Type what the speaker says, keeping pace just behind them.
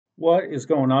What is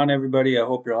going on, everybody? I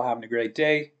hope you're all having a great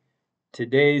day.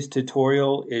 Today's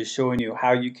tutorial is showing you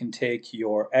how you can take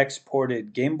your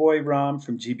exported Game Boy ROM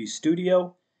from GB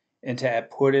Studio and to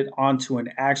put it onto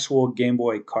an actual Game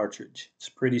Boy cartridge. It's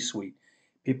pretty sweet.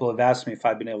 People have asked me if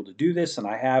I've been able to do this, and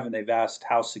I have, and they've asked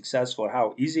how successful or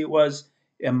how easy it was.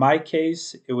 In my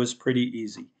case, it was pretty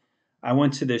easy. I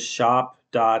went to this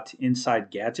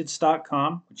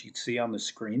shop.insidegadgets.com, which you can see on the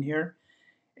screen here.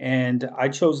 And I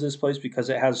chose this place because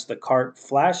it has the cart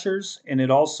flashers and it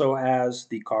also has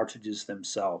the cartridges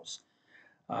themselves.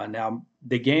 Now,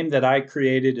 the game that I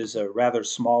created is a rather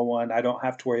small one. I don't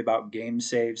have to worry about game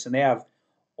saves, and they have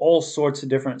all sorts of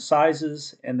different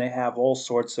sizes and they have all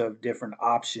sorts of different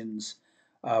options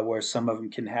where some of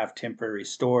them can have temporary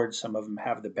storage, some of them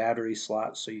have the battery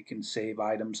slot so you can save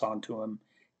items onto them,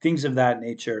 things of that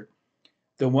nature.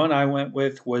 The one I went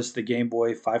with was the Game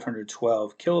Boy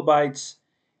 512 kilobytes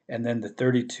and then the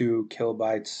 32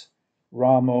 kilobytes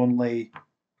ROM only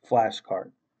flash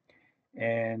card.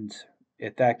 And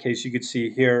at that case, you could see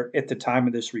here at the time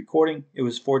of this recording, it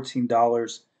was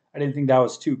 $14. I didn't think that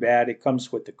was too bad. It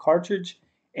comes with the cartridge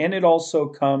and it also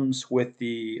comes with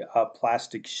the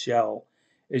plastic shell,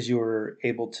 as you were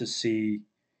able to see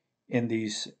in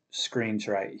these screens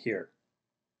right here.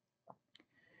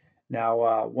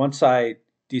 Now, once I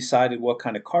decided what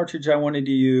kind of cartridge I wanted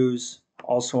to use,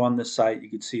 also on the site, you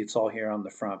can see it's all here on the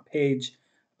front page,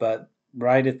 but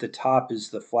right at the top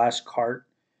is the flash cart,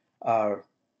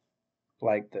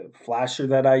 like the flasher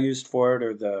that I used for it,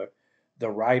 or the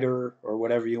writer, or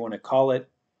whatever you want to call it.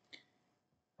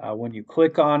 When you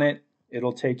click on it,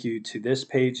 it'll take you to this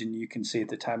page, and you can see at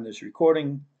the time of this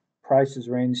recording, prices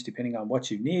range depending on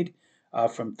what you need,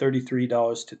 from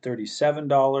 $33 to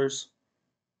 $37.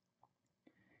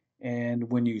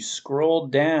 And when you scroll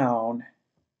down,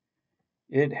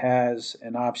 it has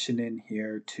an option in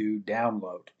here to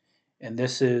download. And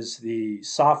this is the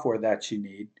software that you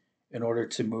need in order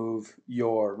to move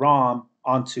your ROM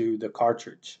onto the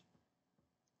cartridge.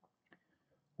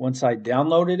 Once I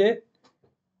downloaded it,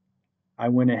 I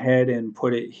went ahead and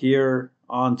put it here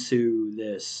onto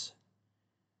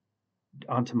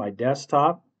my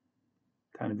desktop.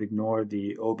 Kind of ignore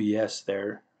the OBS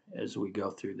there as we go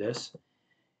through this.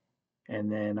 And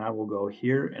then I will go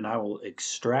here and I will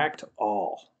extract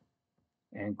all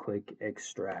and click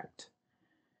extract.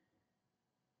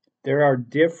 There are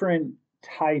different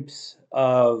types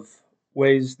of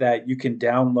ways that you can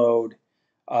download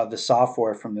the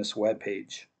software from this web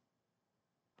page.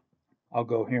 I'll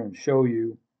go here and show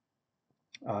you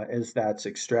as that's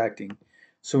extracting.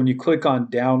 So when you click on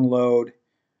download,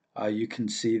 you can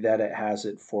see that it has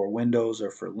it for Windows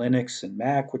or for Linux and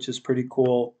Mac, which is pretty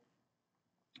cool.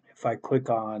 If I click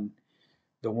on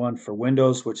the one for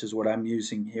Windows, which is what I'm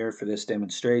using here for this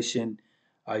demonstration,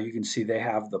 you can see they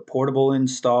have the portable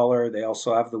installer. They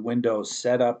also have the Windows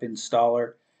setup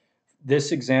installer.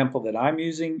 This example that I'm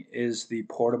using is the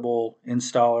portable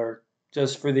installer,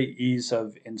 just for the ease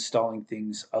of installing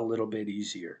things a little bit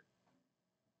easier.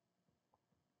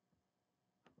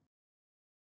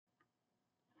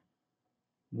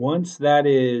 Once that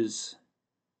is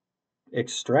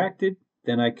extracted,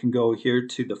 then I can go here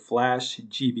to the Flash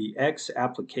GBX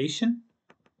application.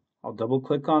 I'll double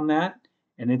click on that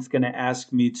and it's going to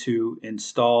ask me to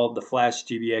install the Flash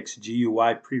GBX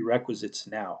GUI prerequisites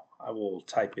now. I will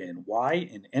type in Y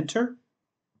and enter.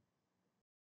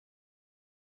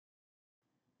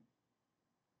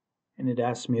 And it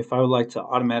asks me if I would like to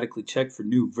automatically check for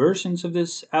new versions of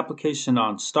this application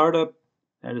on startup.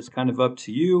 That is kind of up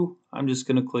to you. I'm just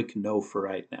going to click no for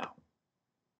right now.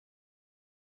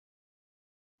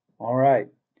 All right,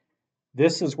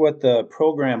 this is what the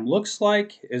program looks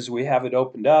like as we have it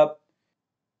opened up.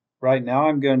 Right now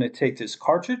I'm going to take this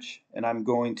cartridge and I'm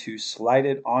going to slide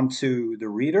it onto the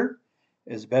reader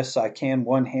as best I can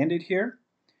one-handed here.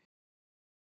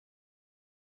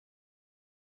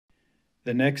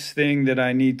 The next thing that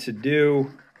I need to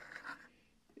do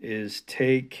is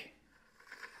take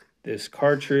this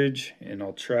cartridge, and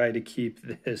I'll try to keep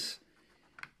this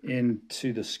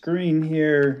into the screen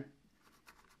here,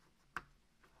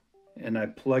 and I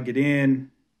plug it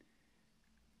in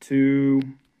to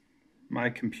my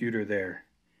computer there,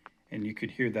 and you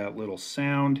could hear that little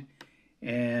sound.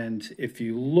 And if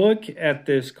you look at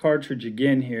this cartridge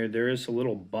again here, there is a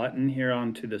little button here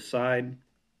onto the side,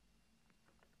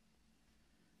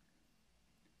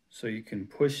 so you can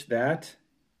push that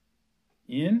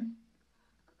in.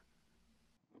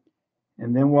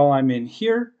 And then while I'm in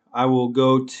here, I will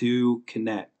go to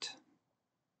connect.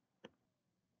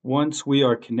 Once we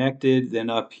are connected, then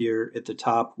up here at the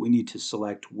top, we need to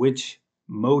select which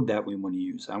mode that we want to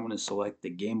use. I want to select the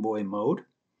Game Boy mode.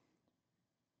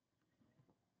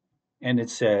 and it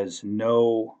says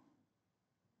no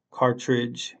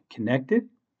cartridge connected.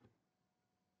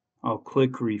 I'll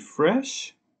click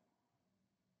refresh.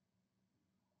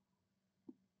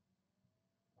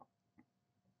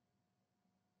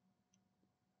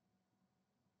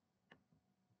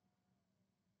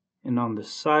 And on the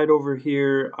side over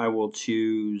here, I will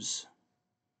choose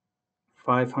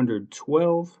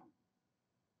 512.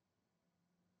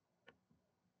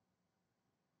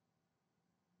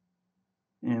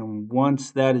 And once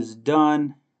that is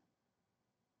done,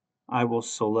 I will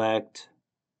select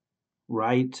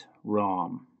Write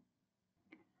ROM.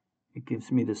 It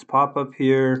gives me this pop-up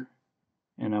here,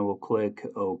 and I will click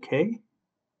OK.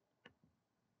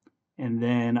 And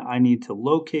then I need to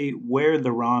locate where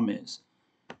the ROM is.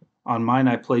 On mine,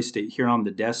 I placed it here on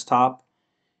the desktop.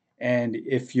 And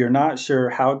if you're not sure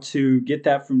how to get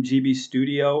that from GB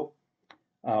Studio,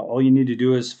 all you need to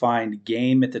do is find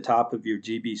Game at the top of your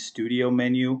GB Studio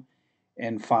menu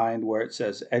and find where it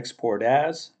says Export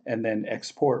As and then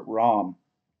Export ROM.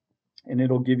 And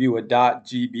it'll give you a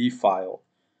 .gb file.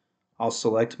 I'll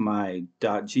select my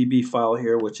 .gb file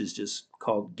here, which is just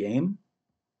called Game.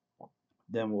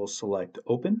 Then we'll select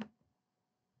Open.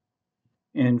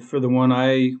 And for the one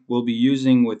I will be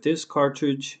using with this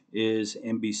cartridge is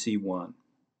MBC1.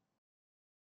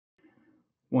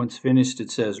 Once finished,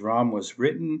 it says ROM was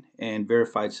written and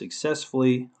verified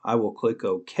successfully. I will click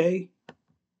OK.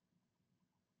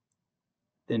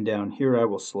 Then down here I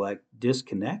will select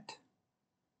Disconnect.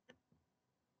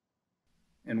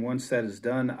 And once that is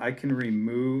done, I can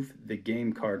remove the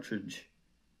game cartridge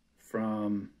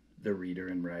from the reader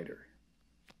and writer.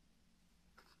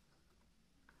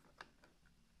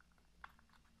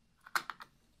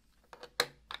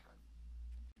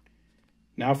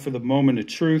 Now for the moment of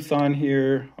truth on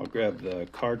here, I'll grab the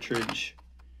cartridge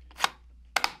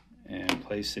and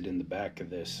place it in the back of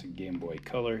this Game Boy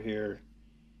Color here,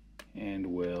 and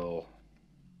we'll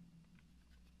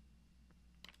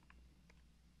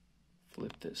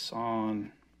flip this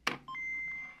on.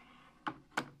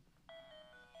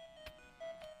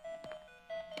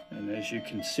 And as you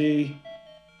can see,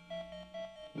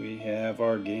 we have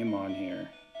our game on here.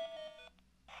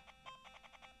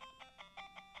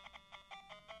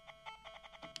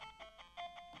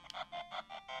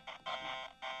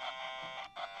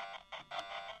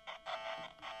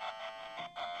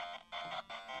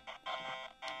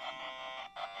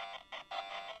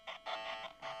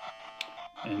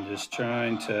 And just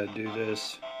trying to do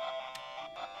this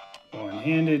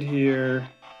one-handed here.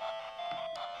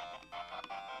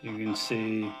 You can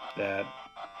see that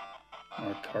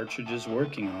our cartridge is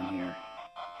working on here.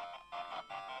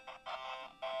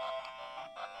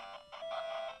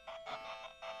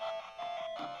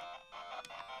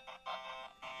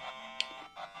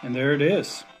 And there it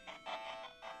is.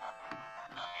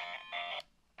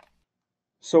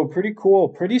 So pretty cool,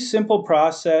 pretty simple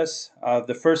process.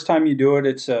 The first time you do it,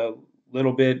 it's a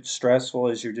little bit stressful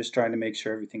as you're just trying to make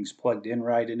sure everything's plugged in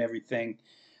right and everything.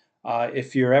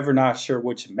 If you're ever not sure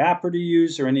which mapper to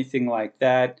use or anything like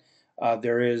that,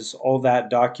 there is all that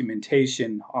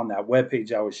documentation on that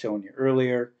webpage I was showing you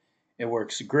earlier. It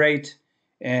works great.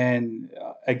 And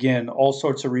again, all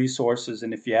sorts of resources.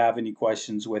 And if you have any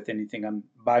questions with anything, I'm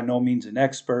by no means an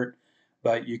expert,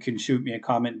 but you can shoot me a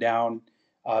comment down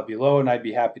below, and I'd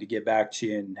be happy to get back to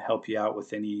you and help you out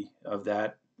with any of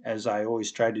that, as I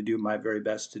always try to do my very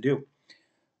best to do.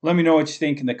 Let me know what you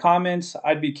think in the comments.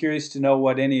 I'd be curious to know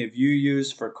what any of you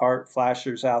use for cart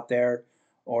flashers out there,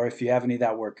 or if you have any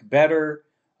that work better,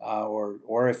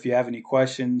 or if you have any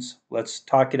questions. Let's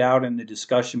talk it out in the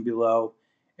discussion below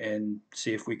and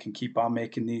see if we can keep on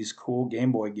making these cool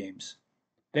Game Boy games.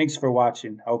 Thanks for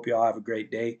watching. I hope you all have a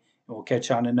great day, and we'll catch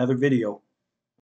you on another video.